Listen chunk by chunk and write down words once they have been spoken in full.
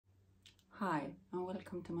Hi and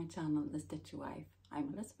welcome to my channel, The Stitchy Wife.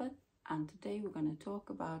 I'm Elisabeth and today we're going to talk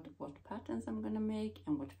about what patterns I'm going to make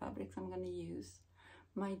and what fabrics I'm going to use.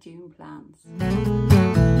 My June plans.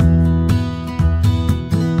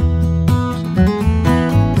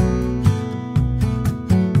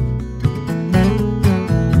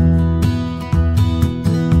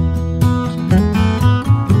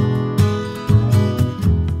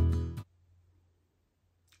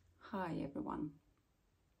 Hi everyone.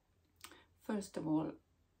 First of all,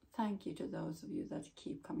 thank you to those of you that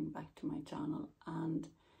keep coming back to my channel and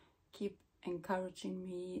keep encouraging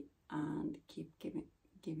me and keep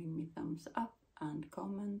giving me thumbs up and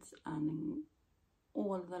comments and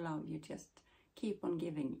all the love you just keep on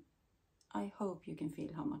giving. I hope you can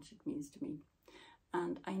feel how much it means to me.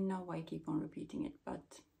 And I know I keep on repeating it,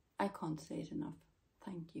 but I can't say it enough.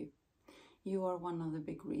 Thank you. You are one of the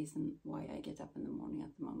big reasons why I get up in the morning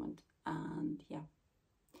at the moment. And yeah,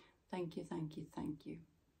 thank you, thank you, thank you.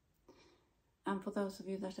 And for those of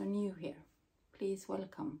you that are new here, please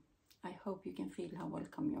welcome. I hope you can feel how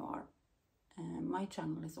welcome you are. My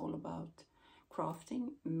channel is all about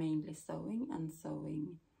crafting, mainly sewing, and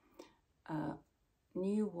sewing a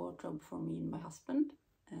new wardrobe for me and my husband.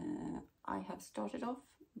 I have started off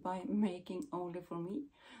by making only for me,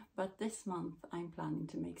 but this month I'm planning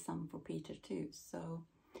to make some for Peter too, so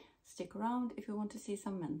stick around if you want to see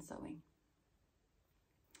some men sewing.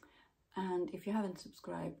 And if you haven't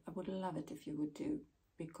subscribed, I would love it if you would do,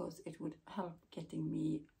 because it would help getting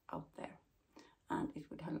me out there, and it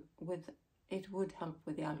would help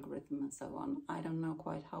with the algorithm and so on. I don't know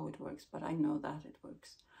quite how it works, but I know that it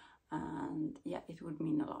works, and yeah, it would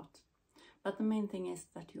mean a lot. But the main thing is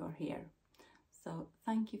that you are here. So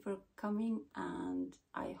thank you for coming, and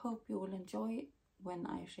I hope you will enjoy when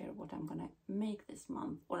I share what I'm gonna make this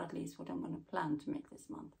month, or at least what I'm gonna plan to make this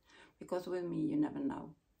month, because with me you never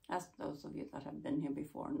know, as those of you that have been here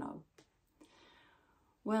before know.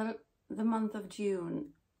 Well, the month of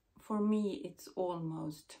June, for me it's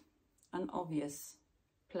almost an obvious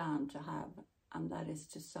plan to have, and that is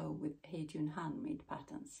to sew with Hey June handmade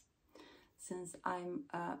patterns, since I'm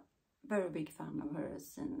a very big fan of hers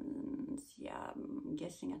since, yeah, I'm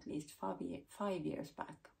guessing at least 5 years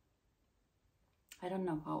back. I don't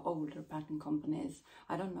know how old her pattern company is.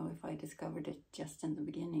 I don't know if I discovered it just in the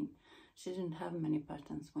beginning. She didn't have many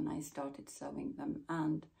patterns when I started sewing them,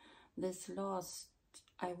 and this last,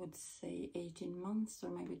 I would say 18 months or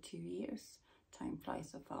maybe 2 years. Time flies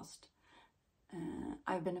so fast.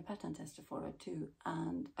 I've been a pattern tester for her too,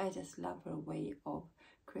 and I just love her way of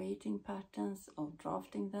creating patterns, of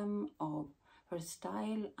drafting them, of her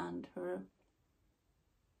style and her...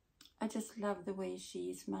 I just love the way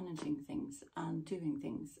she's managing things and doing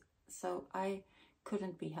things. So I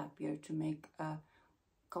couldn't be happier to make a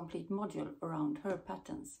complete module around her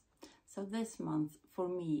patterns. So this month for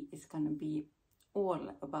me is going to be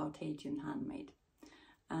all about Hey June handmade.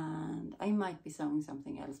 And I might be sewing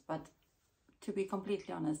something else, but to be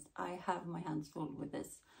completely honest, I have my hands full with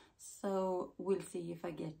this. So we'll see if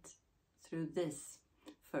I get through this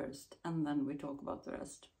first, and then we talk about the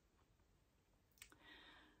rest.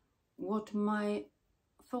 What my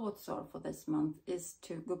thoughts are for this month is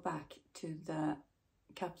to go back to the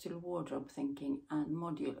capsule wardrobe thinking and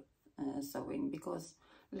module sewing, because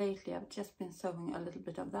lately I've just been sewing a little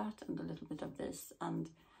bit of that and a little bit of this,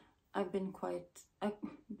 and I've been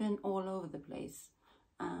all over the place,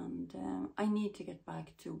 and I need to get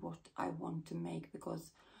back to what I want to make,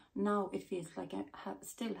 because now it feels like I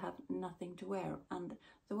still have nothing to wear, and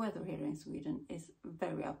the weather here in Sweden is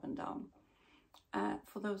very up and down.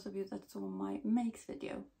 For those of you that saw my May Makes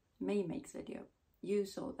video, you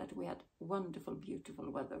saw that we had wonderful, beautiful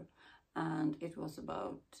weather, and it was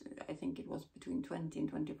about, I think it was between 20 and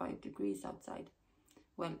 25 degrees outside.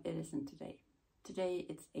 Well, it isn't today. Today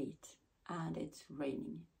it's 8 and it's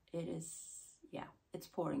raining. It is, yeah, it's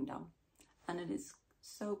pouring down, and it is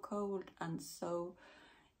so cold, and so,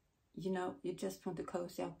 you know, you just want to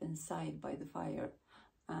cozy up inside by the fire.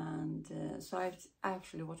 And so I've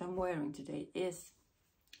actually, what I'm wearing today is,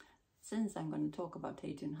 since I'm going to talk about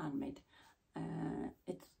Hey June handmade,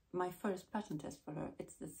 it's my first pattern test for her.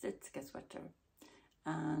 It's the Sitka sweater,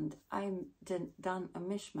 and I've done a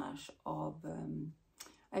mishmash of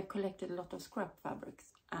I've collected a lot of scrap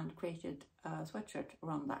fabrics and created a sweatshirt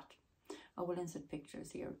around that. I will insert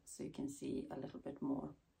pictures here so you can see a little bit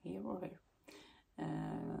more here or here,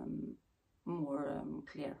 more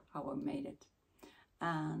clear how I made it.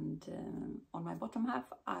 And on my bottom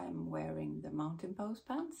half I'm wearing the mountainpose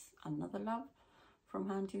pants, another love from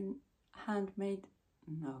Hey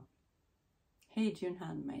June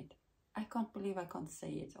handmade. I can't believe I can't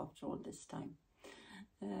say it after all this time.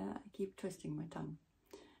 I keep twisting my tongue.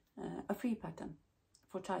 A free pattern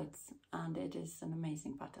for tights, and it is an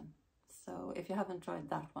amazing pattern. So if you haven't tried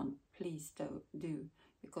that one, please do,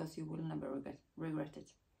 because you will never regret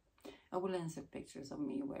it. I will insert pictures of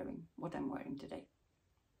me wearing what I'm wearing today.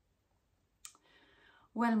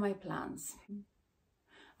 Well, my plans.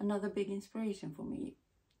 Another big inspiration for me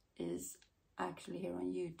is actually here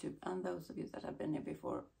on YouTube, and those of you that have been here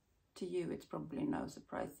before, to you it's probably no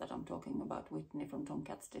surprise that I'm talking about Whitney from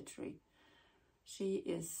Tomcat Stitchery. She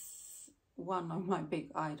is one of my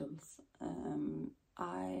big idols.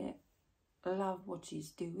 I love what she's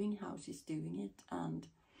doing, how she's doing it, and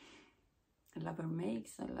I love her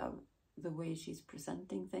makes. I love the way she's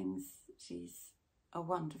presenting things. She's a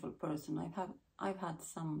wonderful person. I've had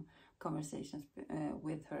some conversations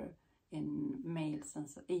with her in mails and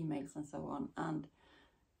emails and so on, and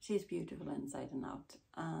she's beautiful inside and out.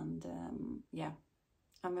 And yeah,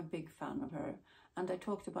 I'm a big fan of her. And I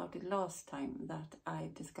talked about it last time that I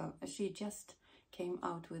discovered she just came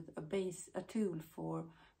out with a tool for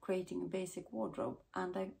creating a basic wardrobe,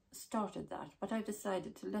 and I started that, but I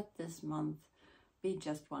decided to let this month be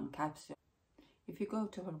just one capsule. If you go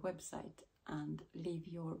to her website and leave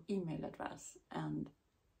your email address, and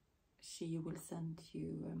she will send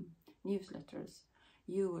you newsletters,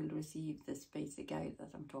 you will receive this basic guide that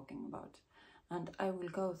I'm talking about, and I will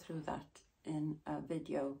go through that in a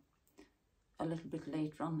video a little bit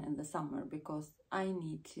later on in the summer, because I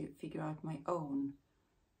need to figure out my own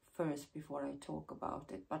first before I talk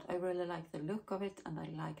about it. But I really like the look of it, and I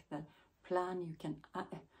like the plan you can,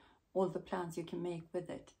 all the plans you can make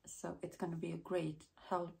with it. So it's going to be a great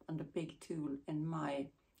help and a big tool in my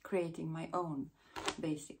creating my own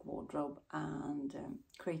basic wardrobe and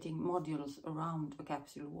creating modules around a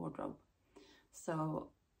capsule wardrobe. So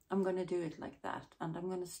I'm going to do it like that, and I'm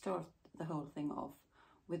going to start the whole thing off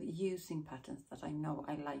with using patterns that I know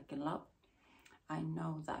I like and love. I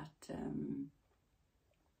know that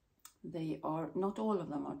they are, not all of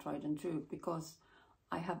them are tried and true, because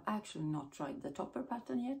I have actually not tried the topper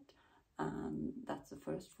pattern yet, and that's the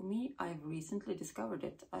first for me. I've recently discovered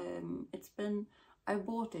it. I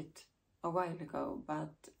bought it a while ago,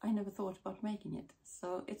 but I never thought about making it,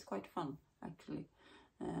 so it's quite fun actually.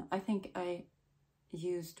 I think I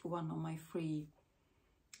used one of my free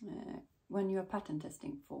when you are pattern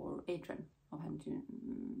testing for Adrian of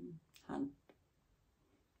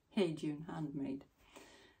Hey June Handmade.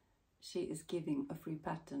 She is giving a free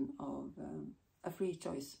pattern of a free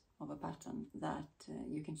choice of a pattern that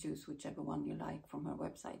you can choose whichever one you like from her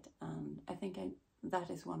website, and I think that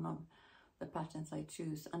is one of the patterns I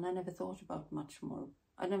choose, and I never thought much more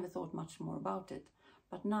about it,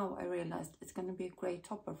 but now I realized it's going to be a great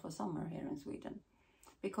topper for summer here in Sweden,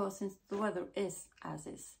 because since the weather is as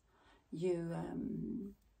is, you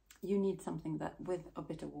need something that with a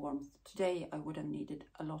bit of warmth. Today I would have needed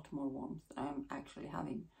a lot more warmth than I'm actually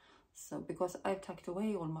having, so because I've tucked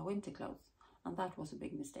away all my winter clothes, and that was a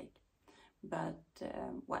big mistake. But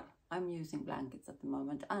well, I'm using blankets at the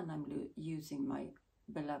moment, and I'm using my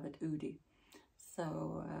beloved hoodie.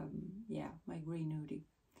 So yeah, my green hoodie.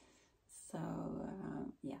 So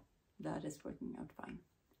yeah, that is working out fine.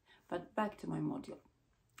 But back to my module.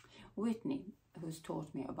 Whitney, who's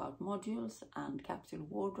taught me about modules and capsule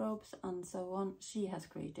wardrobes and so on, she has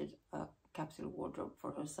created a capsule wardrobe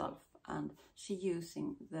for herself, and she's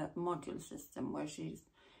using the module system where she's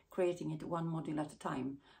creating it one module at a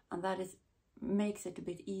time, and that makes it a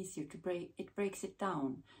bit easier to breaks it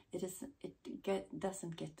down. It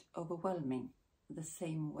doesn't get overwhelming the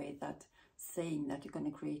same way that saying that you're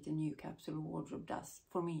going to create a new capsule wardrobe does,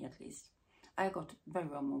 for me at least. I got very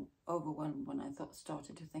overwhelmed when I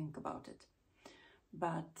started to think about it.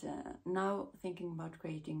 But now, thinking about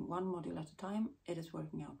creating one module at a time, it is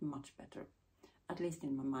working out much better, at least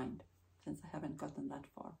in my mind, since I haven't gotten that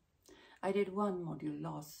far. I did one module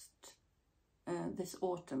this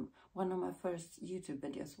autumn. One of my first YouTube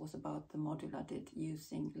videos was about the module I did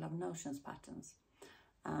using Love Notions patterns,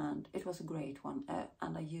 and it was a great one,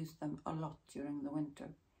 and I used them a lot during the winter.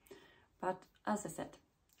 But as I said,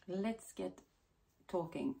 let's get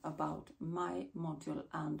talking about my module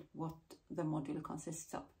and what the module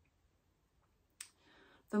consists of.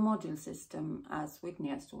 The module system, as Whitney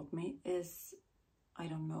has taught me, is, I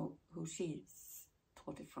don't know who she's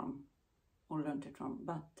taught it from or learned it from,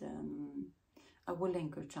 but I will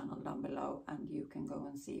link her channel down below, and you can go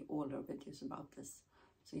and see all her videos about this,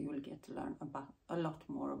 so you will get to learn about a lot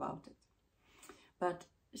more about it. But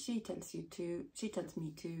she tells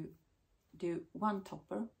me to do one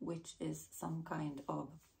topper, which is some kind of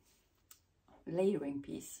layering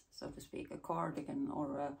piece, so to speak, a cardigan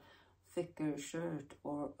or a thicker shirt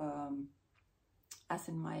or as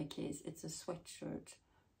in my case, it's a sweatshirt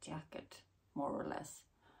jacket, more or less.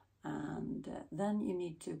 And then you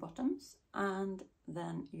need 2 bottoms, and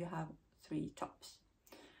then you have 3 tops.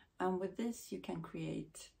 And with this you can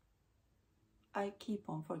create, I keep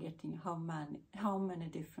on forgetting how many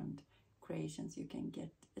different creations you can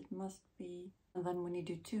get. It must be, and then when you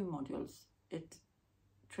do 2 modules, it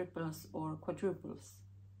triples or quadruples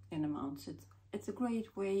in amount. So it's a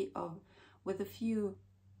great way of, with a few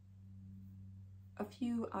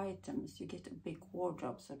items, you get a big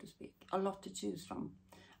wardrobe, so to speak, a lot to choose from,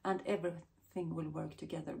 and everything will work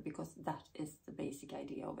together, because that is the basic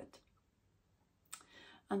idea of it.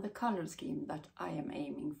 And the color scheme that I am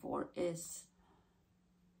aiming for is,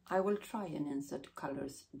 I will try and insert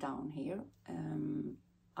colors down here.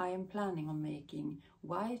 I am planning on making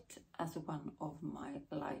white as one of my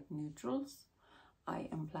light neutrals. I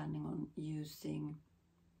am planning on using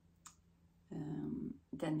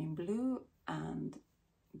denim blue and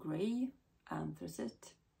grey,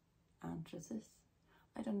 anthracite,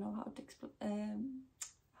 I don't know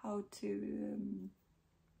how to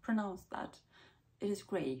pronounce that. It is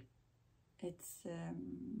grey. It's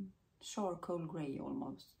charcoal grey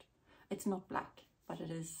almost. It's not black, but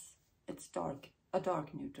it's dark, a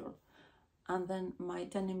dark neutral. And then my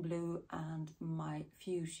denim blue and my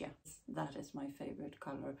fuchsia. That is my favorite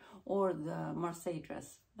color. Or the Marseille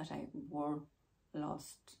dress that I wore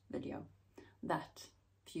last video. That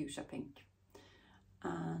fuchsia pink.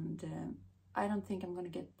 And I don't think I'm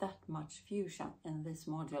going to get that much fuchsia in this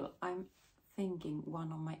module. I'm thinking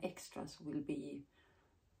one of my extras will be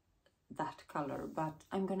that color, but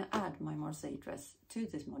I'm going to add my Marseille dress to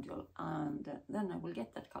this module, and then I will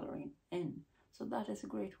get that coloring in. So that is a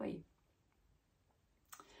great way.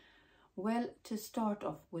 Well, to start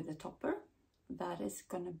off with the topper, that is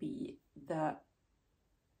going to be the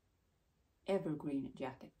evergreen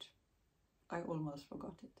jacket. I almost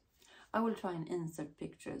forgot it. I will try and insert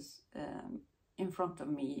pictures in front of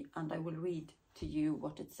me, and I will read to you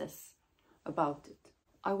what it says about it.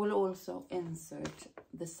 I will also insert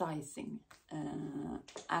the sizing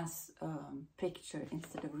as a picture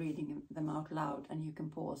instead of reading them out loud, and you can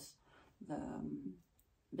pause the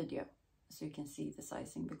video so you can see the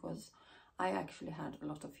sizing, because I actually had a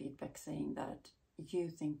lot of feedback saying that you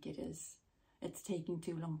think it's taking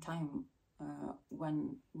too long time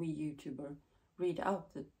when we YouTuber read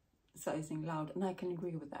out the sizing loud, and I can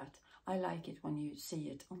agree with that. I like it when you see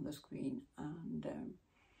it on the screen, and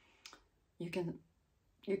you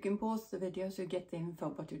can pause the video so you get the info,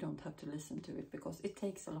 but you don't have to listen to it, because it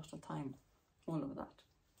takes a lot of time, all of that.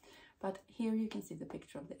 But here you can see the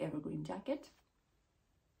picture of the evergreen jacket,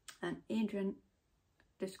 and Adrian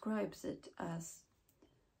describes it as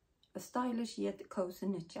a stylish yet cozy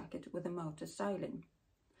knit jacket with a motor styling,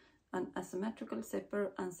 an asymmetrical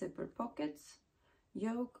zipper and zippered pockets.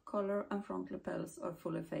 Yoke, collar and front lapels are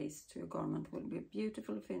fully faced, so your garment will be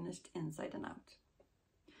beautifully finished inside and out.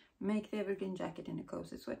 Make the evergreen jacket in a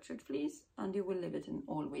cozy sweatshirt fleece, and you will live it in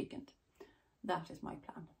all weekend. That is my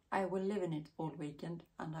plan. I will live in it all weekend,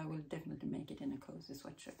 and I will definitely make it in a cozy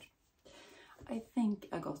sweatshirt. I think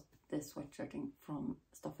I got this sweatshirting from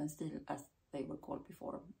Stoff and Steel, as they were called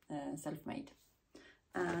before, self-made.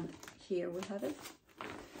 And here we have it.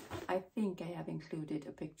 I think I have included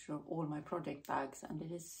a picture of all my project bags, and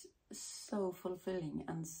it is so fulfilling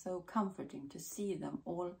and so comforting to see them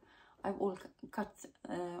all. I've cut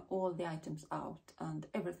all the items out, and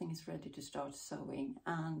everything is ready to start sewing,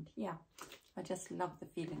 and yeah, I just love the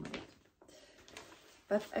feeling of it.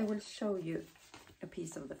 But I will show you a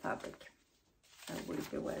piece of the fabric I will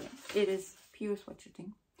be wearing. It is pure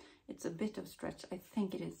sweatshirting. It's a bit of stretch. I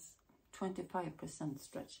think it is 25%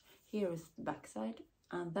 stretch. Here is the backside,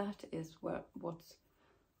 and that is what's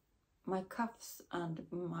my cuffs and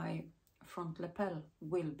my front lapel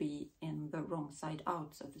will be in the wrong side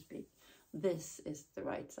out, so to speak. This is the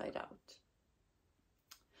right side out.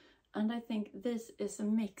 And I think this is a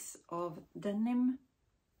mix of denim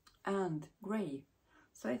and grey.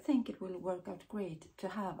 So I think it will work out great to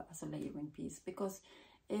have as a layering piece, because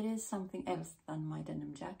it is something else than my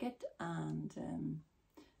denim jacket, and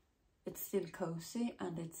it's still cozy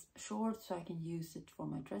and it's short, so I can use it for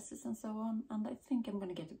my dresses and so on. And I think I'm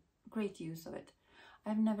going to get great use of it.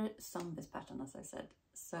 I've never sewn this pattern, as I said,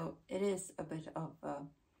 so it is a bit of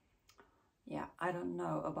yeah, I don't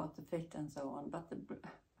know about the fit and so on, but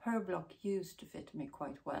her block used to fit me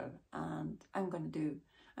quite well, and I'm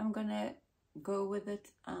gonna go with it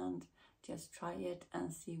and just try it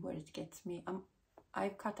and see where it gets me.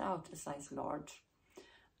 I've cut out a size large,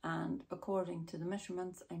 and according to the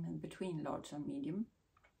measurements I'm in between large and medium,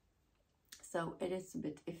 So it is a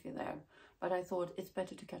bit iffy there, but I thought it's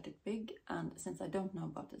better to cut it big, and since I don't know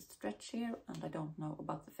about the stretch here and I don't know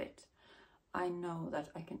about the fit, I know that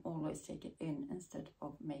I can always take it in instead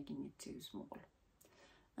of making it too small.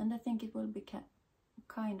 And I think it will be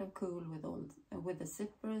kind of cool with the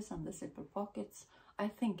zippers and the zipper pockets. I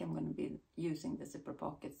think I'm going to be using the zipper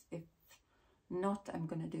pockets. If not, I'm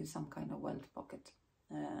going to do some kind of welt pocket,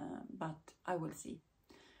 but I will see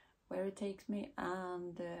where it takes me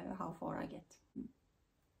and how far I get.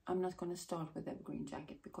 I'm not going to start with the evergreen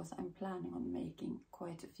jacket because I'm planning on making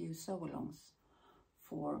quite a few sew-alongs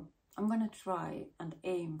for... I'm going to try and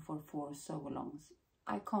aim for 4 sew-alongs.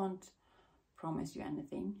 I can't promise you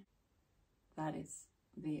anything. That is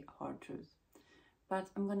the hard truth. But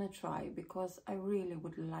I'm going to try because I really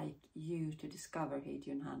would like you to discover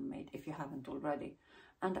Hadrian Handmade if you haven't already.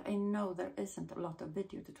 And I know there isn't a lot of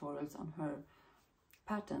video tutorials on her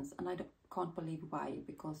patterns, and I can't believe why,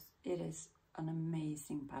 because it is an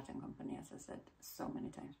amazing pattern company, as I said so many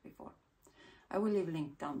times before. I will leave a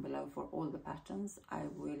link down below for all the patterns. I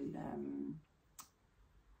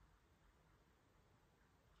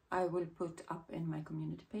will put up in my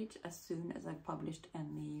community page as soon as I've published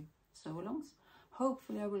any sew-alongs.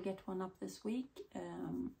 Hopefully I will get one up this week.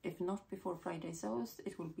 If not before Friday sews,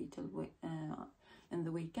 it will be till in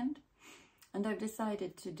the weekend. And I've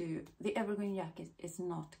decided to do the evergreen jacket is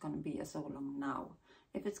not going to be a sew-along now.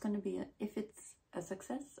 If it's a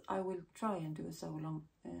success, I will try and do a sew-along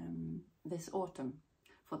this autumn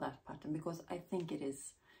for that pattern, because I think it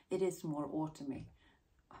is more autumny.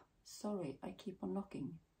 Sorry, I keep on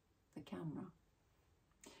knocking the camera.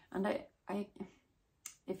 And I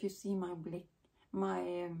if you see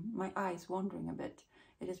my eyes wandering a bit,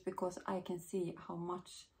 it is because I can see how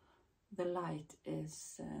much the light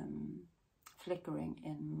is flickering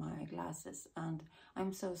in my glasses, and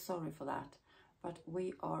I'm so sorry for that. But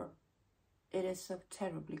it is so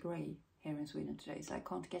terribly grey here in Sweden today, so I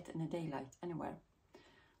can't get any daylight anywhere.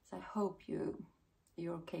 So I hope you're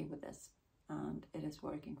okay with this and it is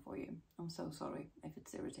working for you. I'm so sorry if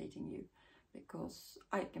it's irritating you, because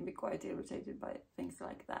I can be quite irritated by things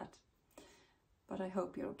like that. But I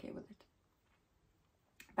hope you're okay with it.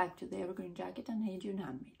 Back to the evergreen jacket and Hadrian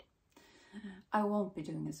Handmade. I won't be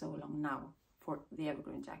doing a sew-along now for the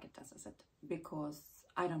evergreen jacket, as I said, because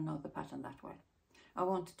I don't know the pattern that well. I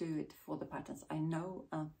want to do it for the patterns I know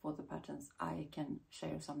and for the patterns I can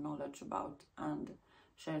share some knowledge about and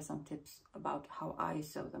share some tips about how I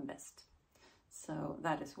sew them best. So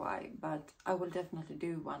that is why, but I will definitely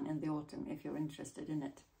do one in the autumn if you're interested in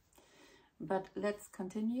it. But let's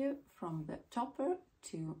continue from the topper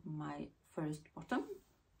to my first bottom,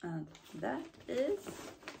 and that is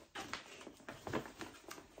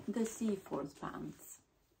the seaforth pants.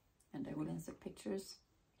 And I will insert pictures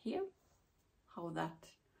here how that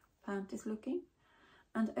pant is looking.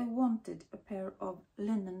 And I wanted a pair of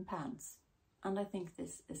linen pants, and I think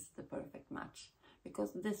this is the perfect match,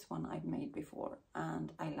 because this one I've made before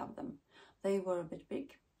and I love them. They were a bit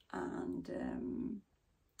big, and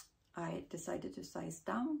I decided to size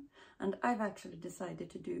down, and I've actually decided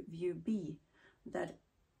to do view B. That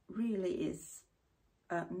really is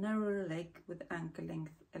a narrower leg with ankle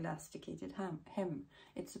length elasticated hem.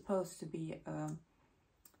 It's supposed to be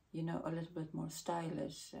you know, a little bit more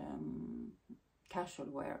stylish casual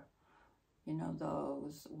wear. You know,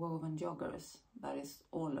 those woven joggers that is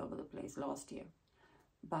all over the place last year.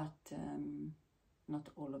 But not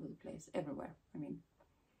all over the place, everywhere, I mean.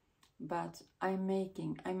 But I'm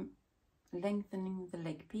lengthening the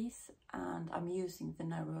leg piece, and I'm using the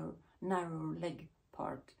narrow leg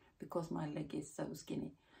part because my leg is so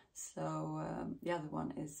skinny. So the other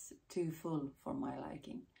one is too full for my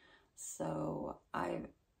liking. So I've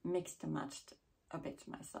mixed and matched a bit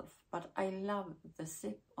myself. But I love the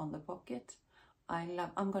zip on the pocket.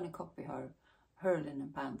 I'm going to copy her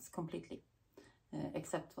linen pants completely.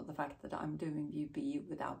 Except for the fact that I'm doing view B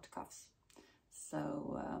without cuffs.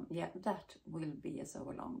 So yeah, that will be a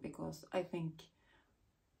sew-along, because I think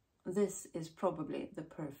this is probably the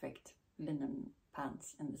perfect linen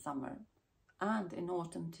pants in the summer and in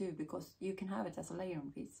autumn too, because you can have it as a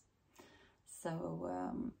layering piece. So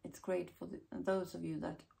it's great for those of you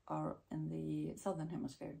that are in the southern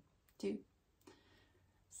hemisphere too.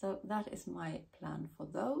 So that is my plan for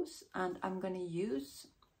those, and I'm going to use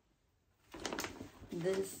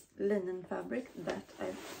this linen fabric that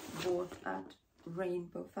I bought at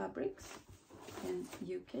Rainbow Fabrics in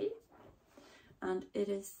UK, and it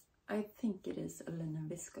is, I think it is a linen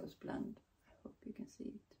viscose blend. I hope you can see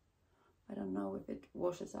it. I don't know if it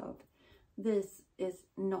washes out. This is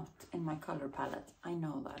not in my color palette, I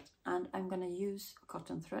know that, and I'm gonna use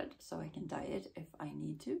cotton thread so I can dye it if I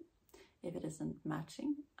need to. if it isn't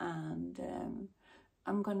matching. And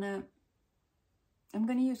I'm gonna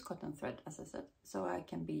use cotton thread, as I said, so I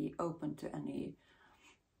can be open to any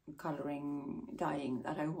coloring, dyeing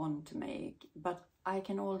that I want to make. But I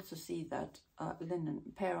can also see that a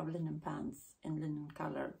pair of linen pants in linen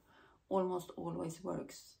color almost always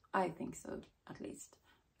works. I think so, at least.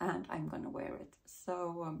 And I'm gonna wear it.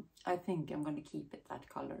 So I think I'm gonna keep it that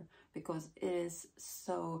color, because it is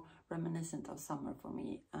so reminiscent of summer for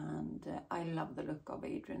me, and I love the look of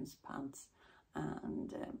Adrian's pants,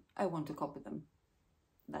 and I want to copy them.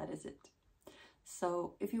 That is it.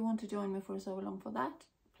 So if you want to join me for so long for that,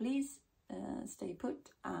 please stay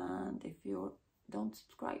put, and if you don't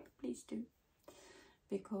subscribe, please do,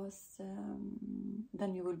 because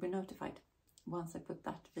then you will be notified once I put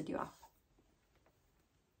that video up.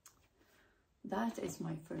 That is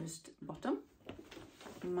my first bottom.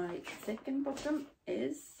 My second bottom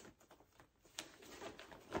is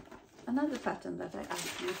another pattern that I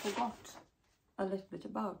actually forgot a little bit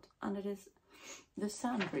about, and it is the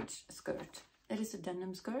sandbridge skirt. It is a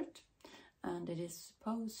denim skirt, and it is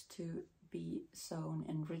supposed to be sewn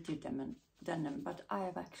in rigid denim, but I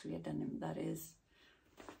have actually a denim that is,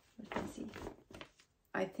 let me see,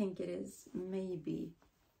 I think it is, maybe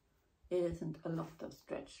it isn't a lot of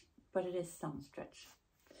stretch, but it is some stretch.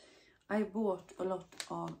 I bought a lot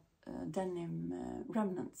of denim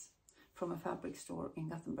remnants from a fabric store in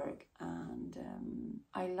Gothenburg, and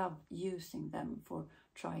I love using them for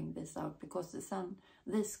trying this out, because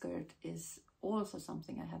this skirt is also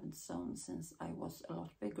something I haven't sewn since I was a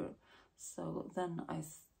lot bigger. So then I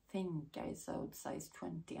think I sewed size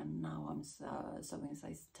 20, and now I'm sewing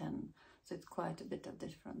size 10, so it's quite a bit of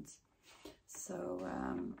difference. So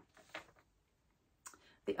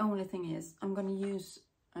the only thing is, I'm going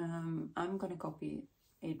to copy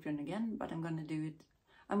Adrian again, but I'm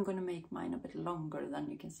going to make mine a bit longer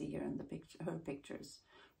than you can see here in her pictures.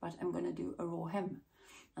 But I'm going to do a raw hem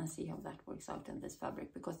and see how that works out in this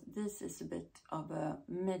fabric, because this is a bit of a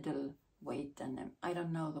middle weight denim. I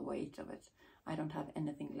don't know the weight of it. I don't have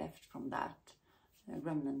anything left from that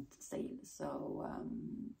remnant sale, so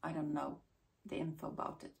I don't know the info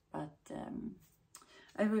about it, but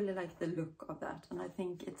I really like the look of that, and I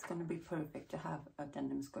think it's going to be perfect to have a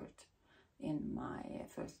denim skirt in my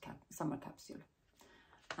first summer capsule.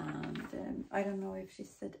 And I don't know if she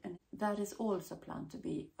said anything. That is also planned to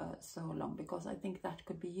be so long, because I think that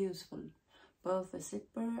could be useful, both the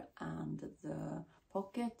zipper and the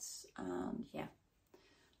pockets, and yeah,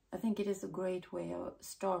 I think it is a great way of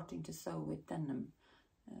starting to sew with denim,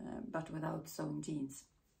 but without sewing jeans.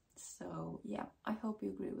 So yeah, I hope you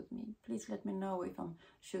agree with me. Please let me know if I'm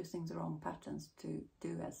choosing the wrong patterns to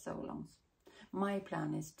do as sew-alongs. My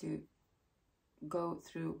plan is to go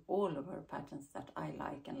through all of her patterns that I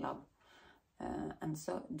like and love, and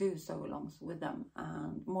so do sew-alongs with them,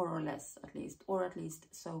 and more or less at least, or at least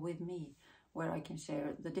sew with me, where I can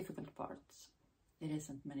share the difficult parts. It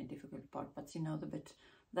isn't many difficult parts, but you know, the bit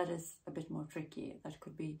that is a bit more tricky, that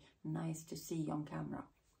could be nice to see on camera.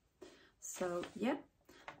 So yeah,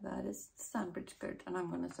 that is the sandbridge skirt, and I'm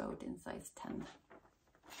going to sew it in size 10,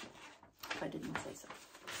 if I didn't say so.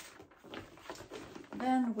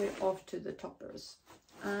 Then we're off to the toppers,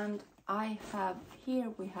 and we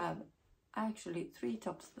have actually 3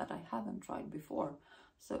 tops that I haven't tried before,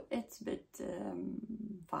 so it's a bit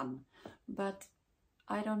fun, but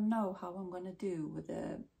I don't know how I'm going to do with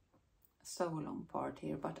the sew-along part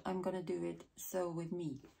here, but I'm going to do it sew with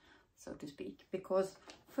me, so to speak, because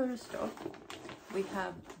first off we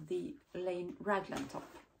have the plain raglan top,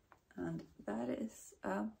 and that is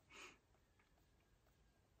a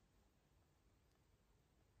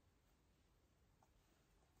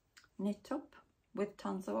knit top with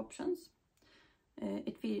tons of options.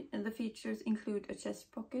 The features include a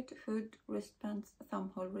chest pocket, hood, wristbands,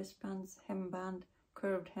 thumbhole wristbands, hemband,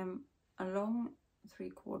 curved hem, a long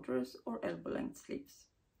 3/4 or elbow length sleeves.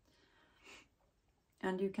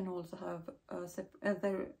 And you can also have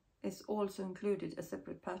there is also included a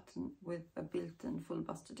separate pattern with a built-in full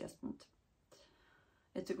bust adjustment.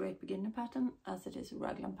 It's a great beginner pattern, as it is a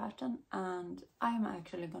raglan pattern, and I'm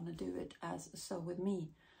actually going to do it as a sew with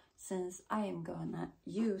me, since I am gonna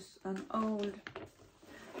use an old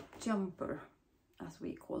jumper, as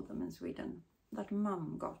we call them in Sweden, that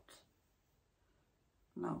Mum got.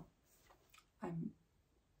 No, I'm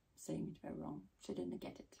saying it very wrong. She didn't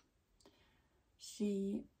get it.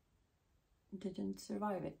 She didn't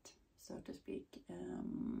survive it, so to speak.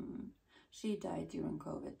 She died during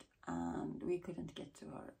COVID, and we couldn't get to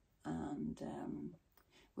her, and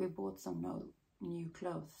we bought some new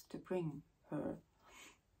clothes to bring her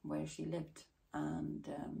where she lived, and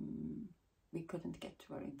we couldn't get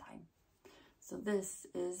to her in time. So this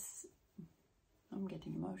is, I'm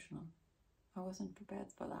getting emotional. I wasn't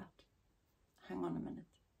prepared for that. Hang on a minute.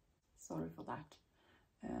 Sorry for that.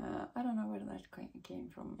 I don't know where that came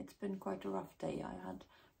from. It's been quite a rough day. I had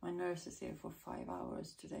my nurses here for 5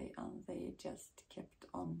 hours today, and they just kept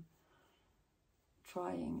on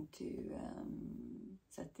trying to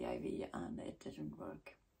set the IV, and it didn't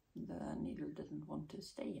work. The needle didn't want to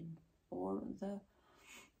stay in, or the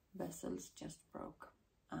vessels just broke.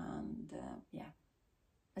 And yeah,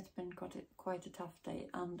 it's been quite a tough day.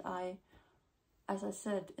 And as I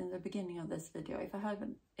said in the beginning of this video, if I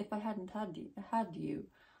hadn't had you,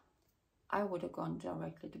 I would have gone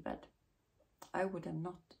directly to bed. I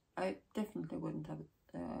definitely wouldn't have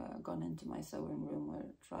gone into my sewing room or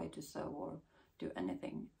tried to sew or do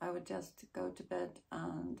anything. I would just go to bed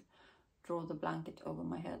and draw the blanket over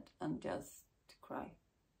my head and just cry.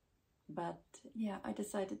 But yeah, I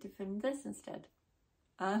decided to film this instead.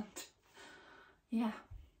 And yeah,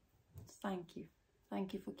 thank you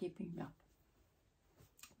for keeping me up.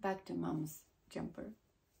 Back to Mum's jumper.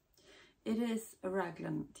 It is a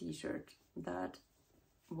raglan t-shirt that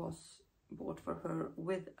was bought for her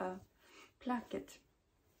with a placket.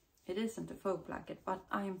 It isn't a faux placket, but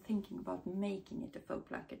I am thinking about making it a faux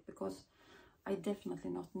placket because I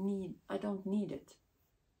definitely I don't need it.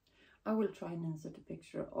 I will try and insert a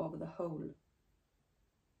picture of the whole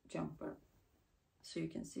jumper so you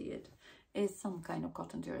can see it. It's some kind of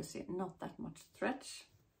cotton jersey, not that much stretch.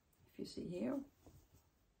 If you see here,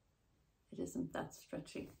 it isn't that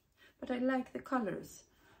stretchy, but I like the colors,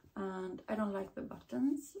 and I don't like the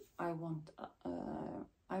buttons.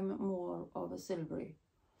 I'm more of a silvery.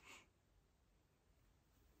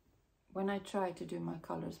 When I tried to do my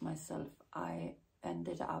colors myself, I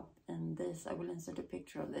ended up in this. I will insert a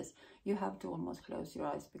picture of this. You have to almost close your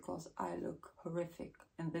eyes because I look horrific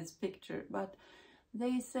in this picture, but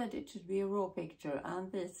they said it should be a raw picture, and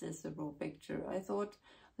this is a raw picture. I thought,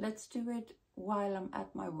 let's do it while I'm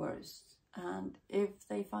at my worst, and if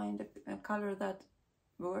they find a color that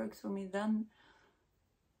works for me, then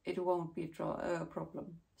it won't be a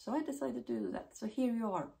problem. So I decided to do that. So here you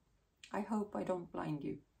are. I hope I don't blind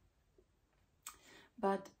you.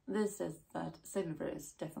 But this is that silver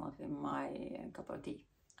is definitely my cup of tea,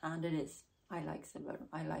 and it is. I like silver.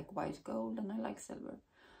 I like white gold, and I like silver.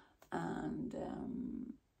 And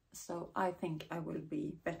so I think I will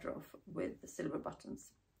be better off with the silver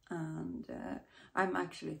buttons. And I'm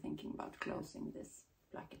actually thinking about closing this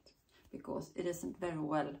placket because it isn't very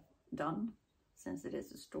well done, since it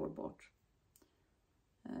is a store-bought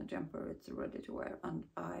jumper. It's ready to wear, and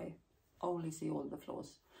I only see all the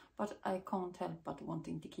flaws. But I can't help but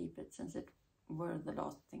wanting to keep it, since it were the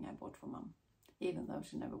last thing I bought for Mum, even though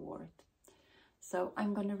she never wore it. So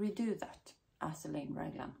I'm going to redo that as a lane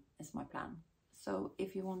raglan is my plan. So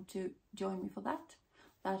if you want to join me for that,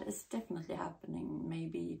 that is definitely happening,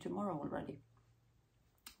 maybe tomorrow already.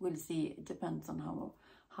 We'll see. It depends on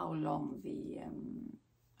how long the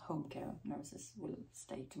home care nurses will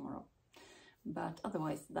stay tomorrow. But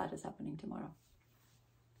otherwise, that is happening tomorrow.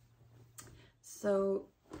 So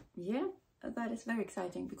yeah, that is very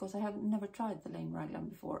exciting because I have never tried the lane raglan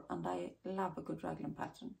before, and I love a good raglan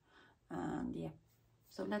pattern. And yeah,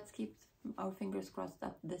 so let's keep our fingers crossed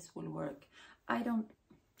that this will work. I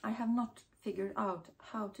have not figured out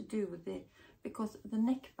how to do because the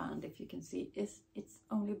neckband, if you can see, it's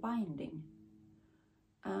only binding,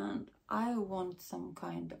 and I want some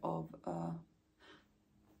kind of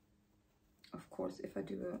course, if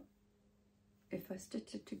I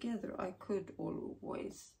stitch it together, I could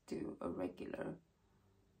always do a regular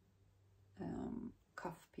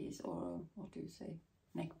cuff piece, or what do you say,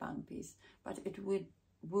 neckband piece, but it would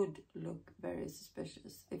look very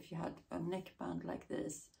suspicious if you had a neckband like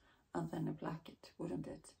this and then a placket, wouldn't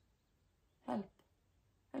it? Help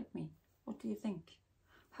me. What do you think?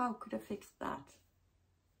 How could I fix that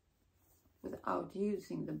without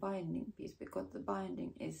using the binding piece? Because the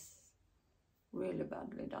binding is really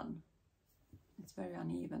badly done. It's very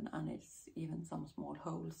uneven, and it's even some small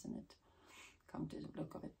holes in it. Come to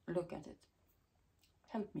look at it.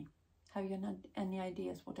 Help me. Have you any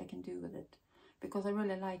ideas what I can do with it? Because I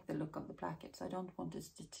really like the look of the plackets. I don't want to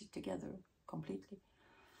stitch it together completely.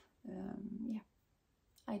 Yeah,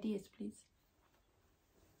 ideas please.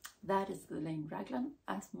 That is the lane raglan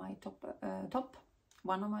as my top,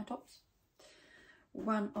 one of my tops.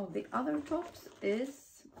 One of the other tops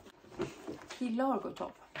is the largo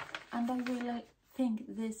top, and I really think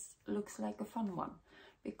this looks like a fun one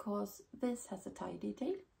because this has a tie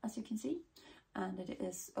detail, as you can see, and it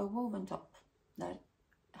is a woven top that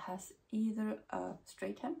has either a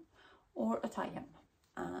straight hem or a tie hem.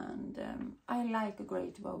 and I like a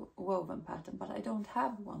great woven pattern, but I don't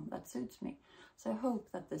have one that suits me, so I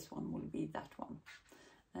hope that this one will be that one.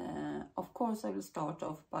 Of course I will start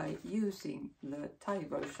off by using the tie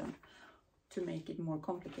version to make it more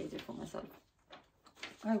complicated for myself.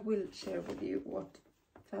 I will share with you what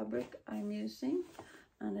fabric I'm using,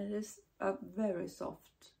 and it is a very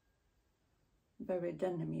soft, very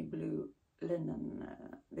denim-y blue linen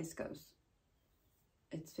viscose.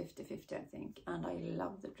 It's 50-50 I think, and I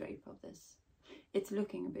love the drape of this. It's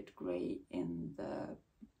looking a bit grey in the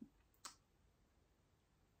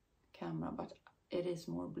camera, but it is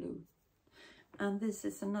more blue. And this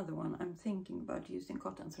is another one I'm thinking about using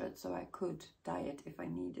cotton thread, so I could dye it if I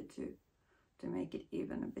needed to make it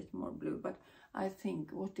even a bit more blue. But I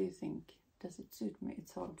think, what do you think? Does it suit me?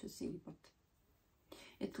 It's hard to see, but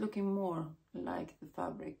it's looking more like the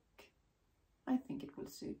fabric. I think it will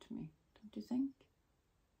suit me, don't you think?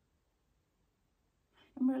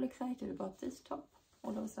 I'm really excited about this top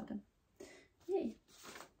all of a sudden. Yay!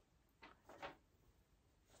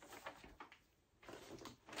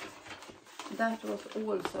 That was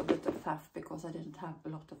also a bit of faff because I didn't have a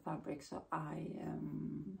lot of fabric, so I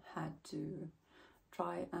had to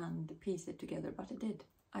try and piece it together, but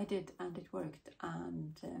I did, and it worked,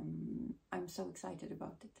 and I'm so excited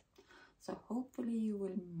about it. So hopefully you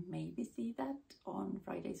will maybe see that on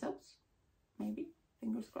Friday sews, maybe,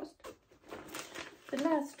 fingers crossed. The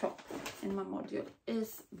last top in my module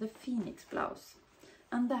is the pheonix blouse,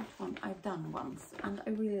 and that one I've done once, and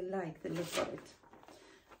I really like the look of it.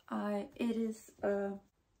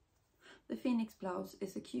 The pheonix blouse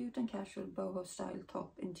is a cute and casual boho style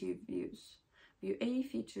top in two views. View A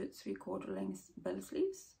features 3/4 length bell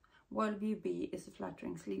sleeves, while view B is a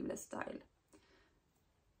flattering sleeveless style.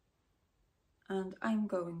 And I'm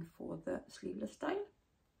going for the sleeveless style,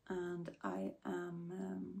 and I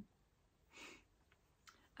am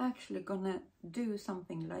actually gonna do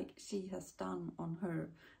something like she has done on her.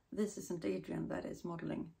 This isn't Adrian that is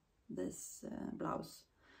modeling this blouse,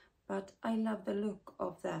 but I love the look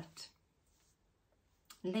of that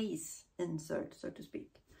lace insert, so to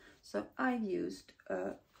speak. So I used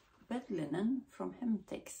a bed linen from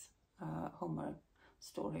Hemtex, Homer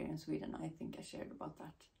store here in Sweden. I think I shared about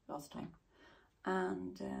that last time.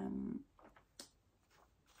 And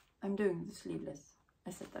I'm doing the sleeveless.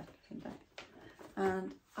 I said that, didn't I?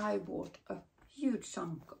 And I bought a huge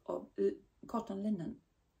chunk of cotton linen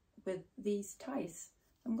with these ties.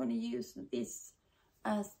 I'm going to use this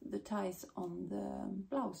as the ties on the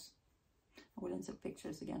blouse. I will insert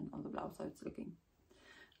pictures again of the blouse, how it's looking.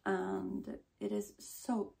 And it is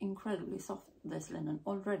so incredibly soft, this linen,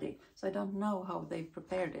 already. So I don't know how they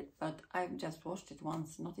prepared it, but I've just washed it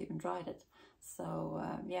once, not even dried it. So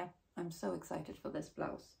yeah, I'm so excited for this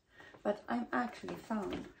blouse. But I've actually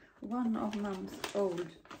found one of Mum's old,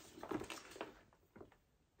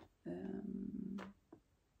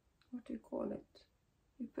 what do you call it?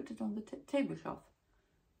 You put it on the table shelf.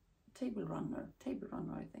 Table runner,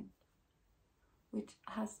 I think, which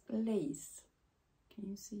has lace. Can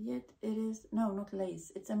you see it? It is, no, not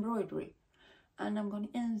lace, it's embroidery. And I'm going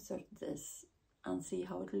to insert this and see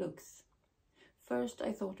how it looks. First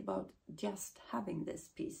I thought about just having this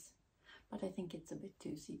piece, but I think it's a bit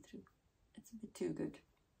too see-through. It's a bit too good.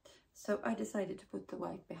 So I decided to put the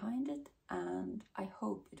white behind it, and I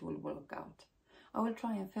hope it will work out. I will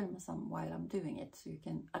try and film some while I'm doing it, so I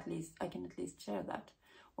can at least share that.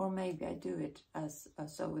 Or maybe I do it as a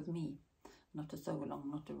sew with me, not a sew along,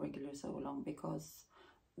 not a regular sew along, because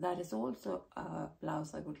that is also a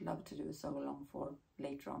blouse I would love to do a sew along for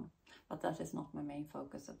later on, but that is not my main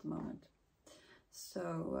focus at the moment.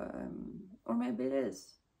 So, or maybe it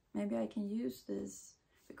is. Maybe I can use this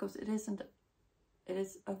because it isn't. It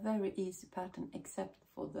is a very easy pattern, except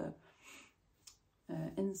for the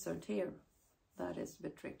insert here. That is a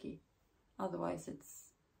bit tricky. Otherwise,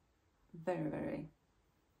 it's very, very.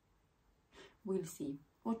 We'll see.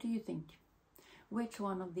 What do you think? Which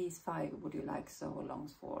one of these 5 would you like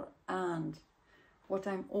sew-alongs for? And what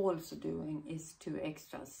I'm also doing is 2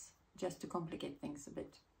 extras, just to complicate things a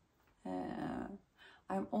bit.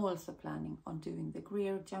 I'm also planning on doing the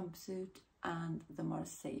Greer jumpsuit and the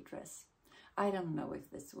Marseille dress. I don't know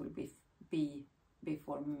if this will be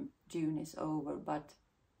before June is over, but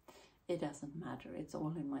it doesn't matter. It's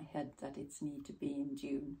all in my head that it's need to be in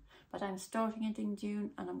June. But I'm starting it in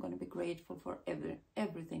June, and I'm going to be grateful for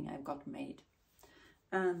everything I've got made.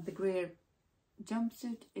 And the Greer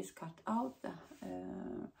jumpsuit is cut out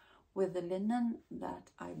with the linen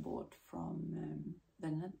that I bought from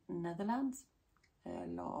the Netherlands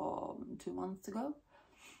 2 months ago.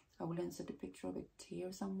 I will insert a picture of it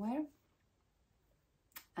here somewhere.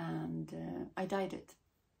 And I dyed it.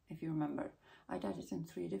 if you remember. I dyed it in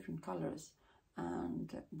 3 different colors,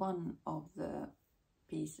 and one of the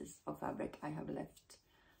pieces of fabric I have left,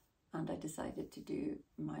 and I decided to do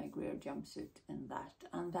my greer jumpsuit in that,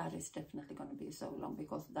 and that is definitely going to be so long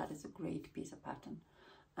because that is a great piece of pattern,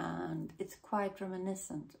 and it's quite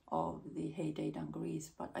reminiscent of the heyday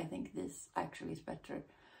dungarees, but I think this actually is better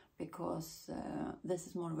because this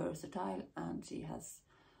is more versatile, and she has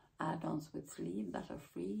add-ons with sleeve that are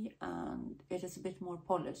free, and it is a bit more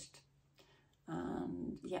polished,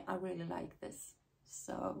 and yeah, I really like this.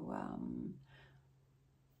 So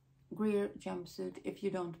greer jumpsuit, if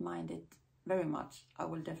you don't mind it very much, I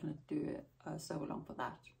will definitely do a sew along for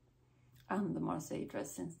that. And the Marseille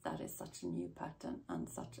dress, since that is such a new pattern and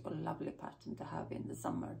such a lovely pattern to have in the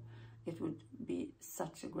summer, it would be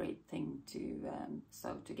such a great thing to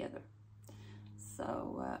sew together.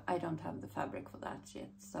 So I don't have the fabric for that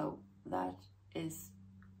yet, so that is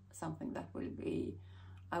something that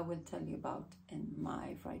I will tell you about in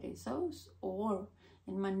my Friday sews or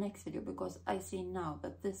in my next video, because I see now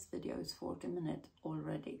that this video is 40 minutes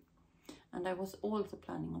already, and I was also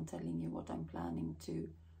planning on telling you what I'm planning to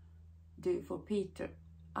do for Peter.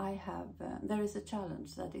 I have there is a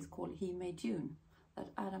challenge that is called He Made June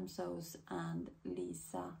that Adam Sews and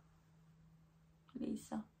Lisa,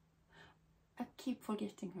 I keep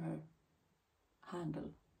forgetting her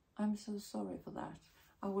handle. I'm so sorry for that.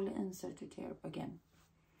 I will insert it here again.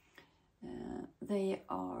 They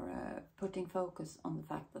are putting focus on the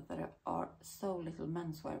fact that there are so little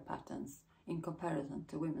menswear patterns in comparison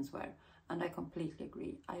to women's wear, and I completely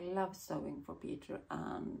agree. I love sewing for Peter,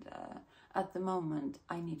 and at the moment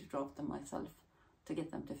I need to draft them myself to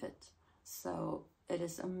get them to fit. So it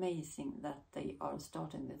is amazing that they are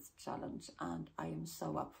starting this challenge, and I am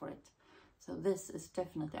so up for it. So this is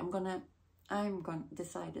definitely,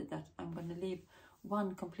 decided that I'm gonna leave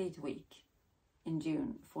 1 complete week in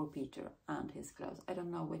June for Peter and his clothes. I don't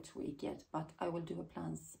know which week yet, but I will do a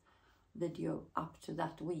plans video up to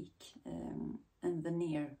that week, in the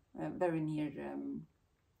very near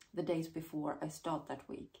the days before I start that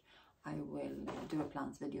week. I will do a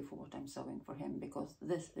plans video for what I'm sewing for him, because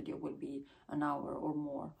this video will be an hour or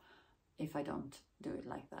more if I don't do it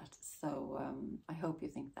like that. So I hope you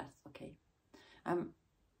think that's okay.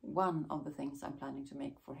 One of the things I'm planning to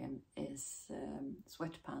make for him is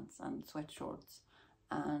sweatpants and sweatshorts,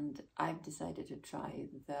 and I've decided to try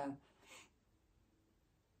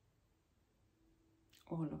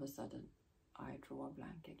all of a sudden I draw a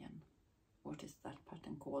blank again. What is that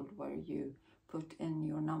pattern called, where you put in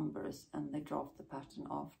your numbers and they draft the pattern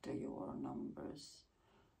after your numbers?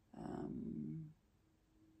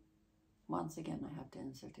 Once again, I have to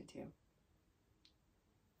insert it here.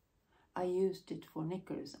 I used it for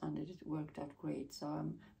knickers and it worked out great, so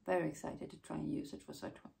I'm very excited to try and use it for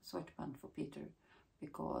sweatpants for Peter,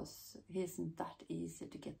 because he isn't that easy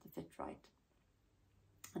to get the fit right,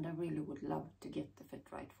 and I really would love to get the fit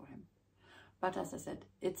right for him. But as I said,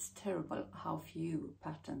 it's terrible how few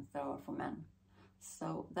patterns there are for men,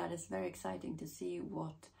 so that is very exciting to see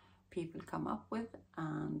what people come up with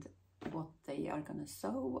and what they are going to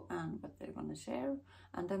sew and what they're going to share,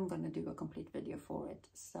 and I'm going to do a complete video for it.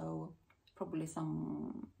 So probably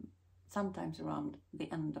sometimes around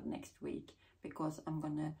the end of next week, because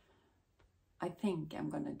I think I'm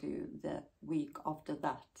gonna do the week after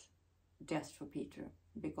that just for Peter,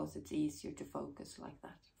 because it's easier to focus like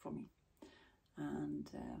that for me. And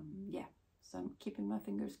yeah, so I'm keeping my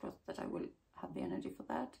fingers crossed that I will have the energy for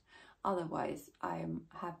that. Otherwise, I'm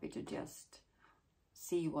happy to just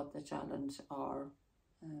see what the challenge are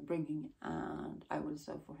bringing, and I will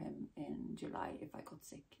sew for him in July if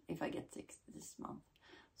I get sick this month.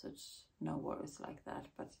 So it's no worries like that.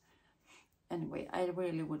 But anyway, I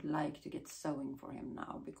really would like to get sewing for him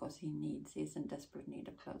now, because he's in desperate need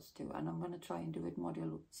of clothes too, and I'm going to try and do it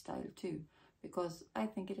module style too, because I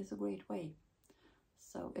think it is a great way.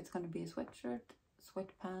 So it's going to be a sweatshirt,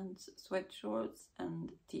 sweatpants, sweatshorts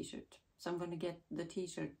and t-shirt. So I'm going to get the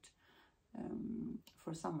t-shirt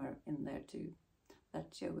for summer in there too,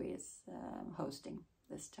 that Joey is hosting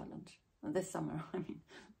this challenge this summer. I mean,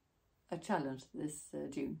 a challenge this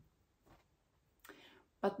June.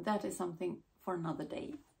 But that is something for another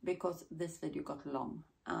day, because this video got long,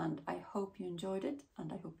 and I hope you enjoyed it,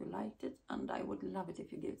 and I hope you liked it, and I would love it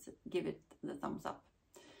if you give it the thumbs up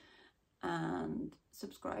and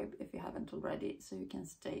subscribe if you haven't already, so you can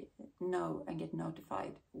know and get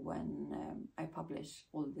notified when I publish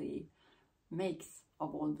all the makes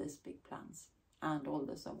of all these big plans and all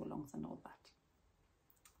the sew-alongs and all that.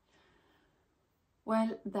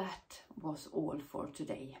 Well, that was all for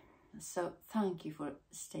today. So thank you for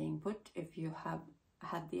staying put if you have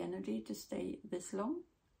had the energy to stay this long.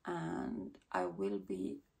 and I will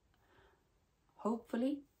be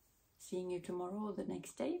hopefully seeing you tomorrow or the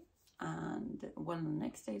next day. And well, the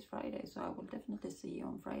next day is Friday, so I will definitely see you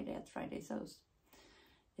on Friday at Friday Sews,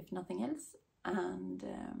 if nothing else. And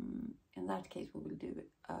in that case, we will do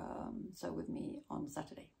Sew With Me on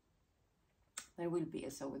Saturday. There will be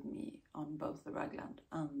a Sew With Me on both the raglan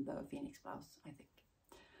and the pheonix blouse, I think.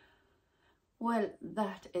 Well,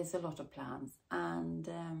 that is a lot of plans, and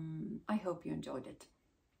I hope you enjoyed it.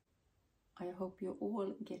 I hope you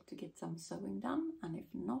all get some sewing done, and if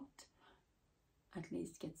not, at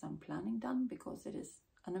least get some planning done, because it is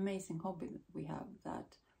an amazing hobby that we have,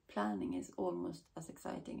 that planning is almost as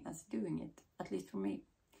exciting as doing it, at least for me.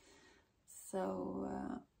 So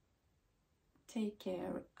take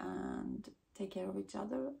care, and take care of each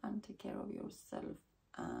other, and take care of yourself,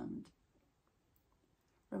 and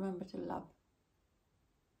remember to love,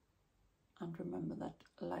 and remember that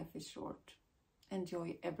life is short.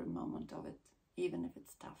 Enjoy every moment of it, even if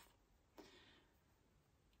it's tough.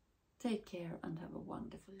 Take care and have a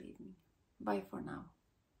wonderful evening. Bye for now.